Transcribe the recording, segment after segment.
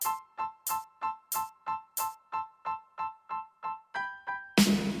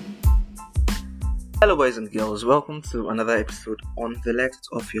Hello, boys and girls. Welcome to another episode on the Let It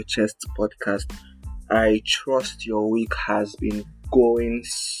Off Your Chest podcast. I trust your week has been going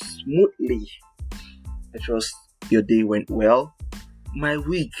smoothly. I trust your day went well. My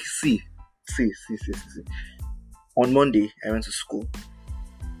week, see. On Monday, I went to school.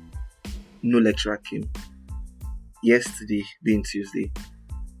 No lecturer came. Yesterday, being Tuesday,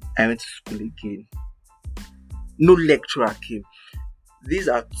 I went to school again. No lecturer came. These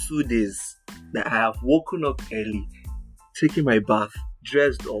are 2 days that I have woken up early, taken my bath,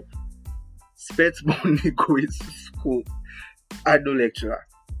 dressed up, spent money going to school, and no lecturer.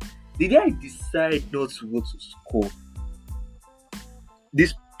 The day I decide not to go to school,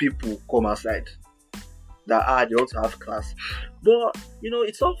 these people come outside that they want to have class. But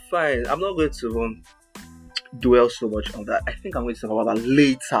it's all fine. I'm not going to dwell so much on that. I think I'm going to talk about that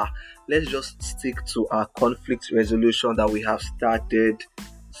later. Let's just stick to our conflict resolution that we have started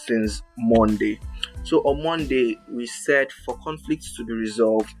since Monday. So on Monday, we said for conflicts to be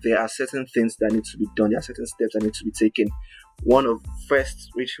resolved, there are certain things that need to be done. There are certain steps that need to be taken. One of first,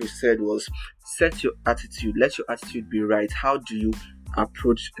 which we said, was set your attitude. Let your attitude be right. How do you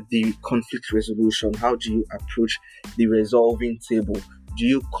approach the conflict resolution? How do you approach the resolving table? Do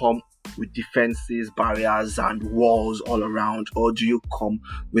you come with defenses, barriers, and walls all around, or do you come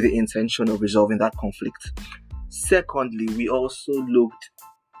with the intention of resolving that conflict? Secondly, we also looked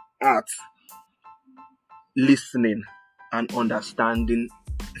at listening and understanding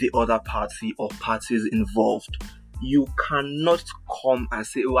the other party or parties involved. You cannot come and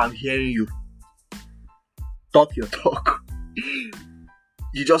say, "Oh, I'm hearing you. Talk your talk."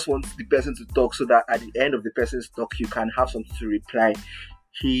 You just want the person to talk so that at the end of the person's talk, you can have something to reply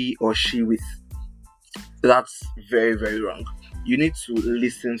he or she with. That's very, very wrong. You need to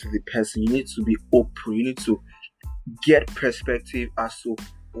listen to the person. You need to be open. You need to get perspective as to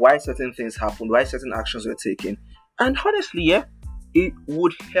why certain things happened, why certain actions were taken. And honestly, it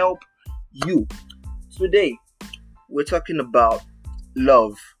would help you. Today, we're talking about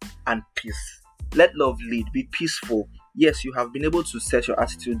love and peace. Let love lead. Be peaceful. Yes, you have been able to set your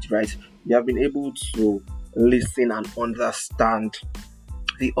attitude right. You have been able to listen and understand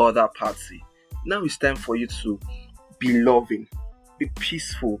the other party. Now it's time for you to be loving, be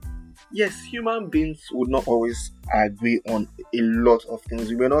peaceful. Yes, human beings would not always agree on a lot of things.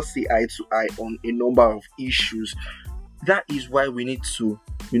 We may not see eye to eye on a number of issues. That is why we need to,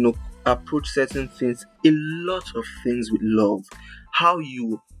 approach certain things, a lot of things with love. How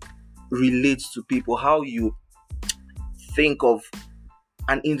you relate to people, how you think of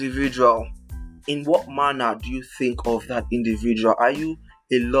an individual. In what manner do you think of that individual? Are you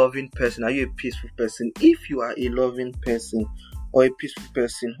a loving person? Are you a peaceful person? If you are a loving person or a peaceful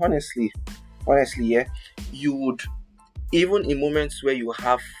person, honestly, you would, even in moments where you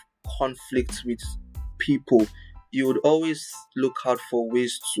have conflict with people, you would always look out for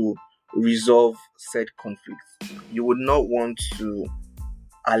ways to resolve said conflicts. You would not want to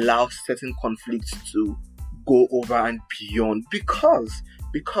allow certain conflicts to go over and beyond because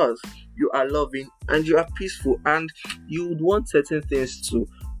you are loving and you are peaceful and you would want certain things to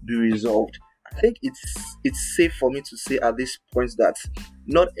be resolved. I think it's safe for me to say at this point that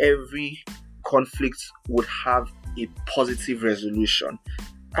not every conflict would have a positive resolution.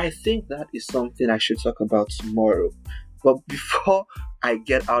 I think that is something I should talk about tomorrow. But before I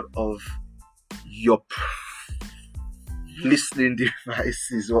get out of your listening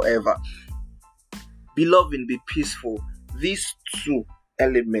devices, whatever, be loving, be peaceful. These two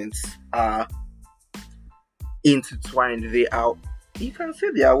elements are intertwined. You can say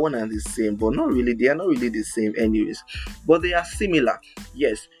they are one and the same, but not really. They are not really the same anyways, but they are similar.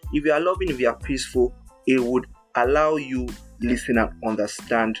 Yes, if you are loving, if you are peaceful, it would allow you listen and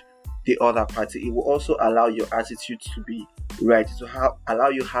understand the other party. It will also allow your attitude to be right, to allow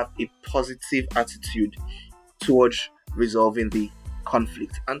you have a positive attitude towards resolving the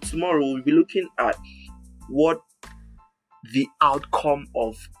conflict. And tomorrow we'll be looking at what the outcome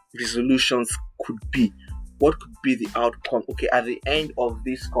of resolutions could be. What could be the outcome? Okay, at the end of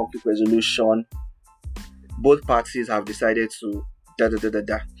this conflict resolution, both parties have decided to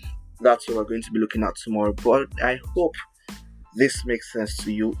That's what we're going to be looking at tomorrow. But I hope this makes sense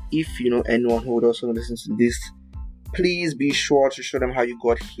to you. If you know anyone who would also listen to this, please be sure to show them how you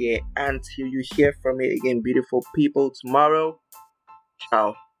got here. Until you hear from me again, beautiful people, tomorrow.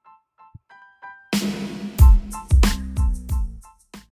 Ciao.